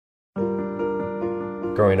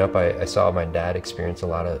Growing up, I saw my dad experience a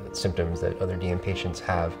lot of symptoms that other DM patients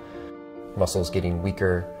have. Muscles getting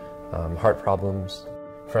weaker, heart problems.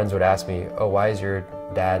 Friends would ask me, oh, why is your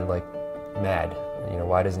dad like mad? You know,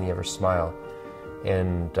 why doesn't he ever smile?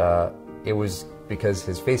 And it was because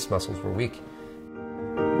his face muscles were weak.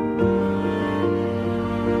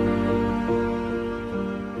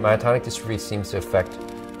 Myotonic dystrophy seems to affect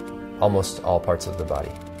almost all parts of the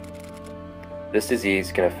body. This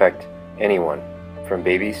disease can affect anyone, from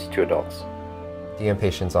babies to adults. DM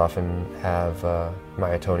patients often have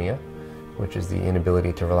myotonia, which is the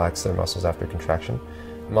inability to relax their muscles after contraction.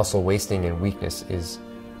 Muscle wasting and weakness is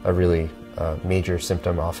a really major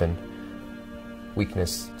symptom often.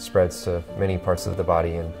 Weakness spreads to many parts of the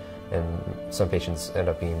body, and some patients end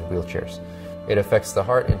up being in wheelchairs. It affects the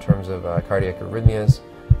heart in terms of cardiac arrhythmias.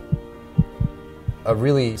 A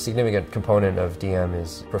really significant component of DM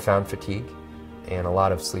is profound fatigue and a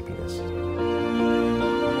lot of sleepiness.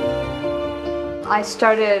 I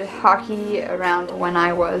started hockey around when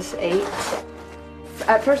I was 8.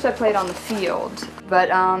 At first I played on the field, but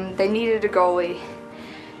they needed a goalie,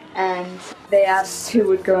 and they asked who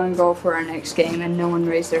would go in goal for our next game, and no one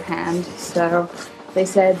raised their hand, so they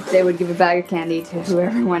said they would give a bag of candy to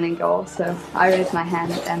whoever went in goal, so I raised my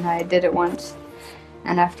hand and I did it once,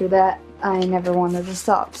 and after that I never wanted to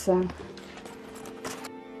stop. So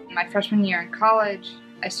my freshman year in college,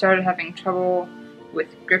 I started having trouble with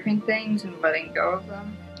gripping things and letting go of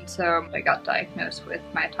them, and so I got diagnosed with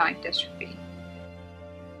myotonic dystrophy.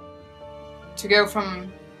 To go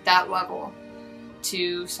from that level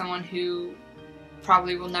to someone who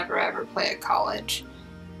probably will never ever play at college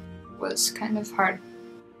was kind of hard.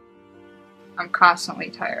 I'm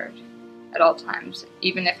constantly tired at all times.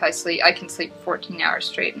 Even if I sleep, I can sleep 14 hours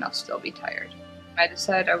straight and I'll still be tired. I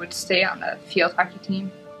decided I would stay on the field hockey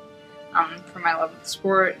team for my love of the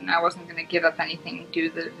sport, and I wasn't going to give up anything due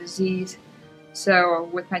to the disease. So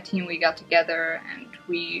with my team we got together and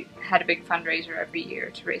we had a big fundraiser every year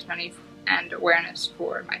to raise money and awareness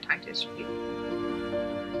for myotonic dystrophy.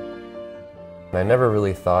 I never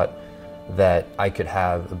really thought that I could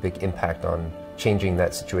have a big impact on changing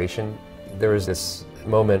that situation. There was this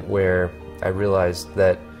moment where I realized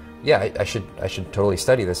that, yeah, I should totally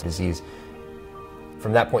study this disease.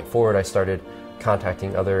 From that point forward, I started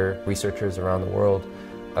contacting other researchers around the world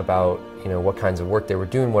about, what kinds of work they were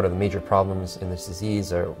doing, what are the major problems in this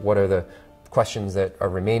disease, or what are the questions that are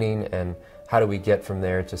remaining, and how do we get from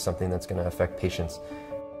there to something that's going to affect patients.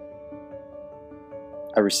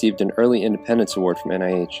 I received an Early Independence Award from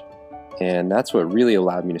NIH, and that's what really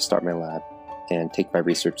allowed me to start my lab and take my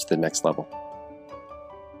research to the next level.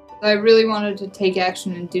 I really wanted to take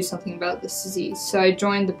action and do something about this disease, so I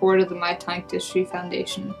joined the board of the Myotonic Dystrophy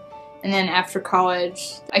Foundation. And then after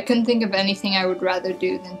college, I couldn't think of anything I would rather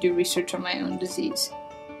do than do research on my own disease.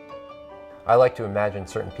 I like to imagine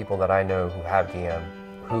certain people that I know who have DM,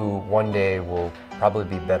 who one day will probably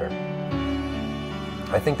be better.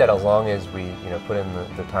 I think that as long as we put in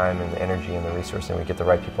the time and the energy and the resource and we get the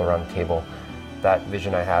right people around the table, that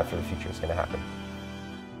vision I have for the future is going to happen.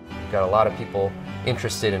 We've got a lot of people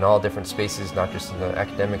interested in all different spaces, not just in the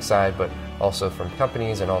academic side, but also from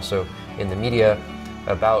companies and also in the media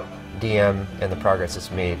about DM and the progress it's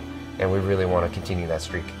made, and we really want to continue that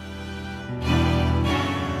streak.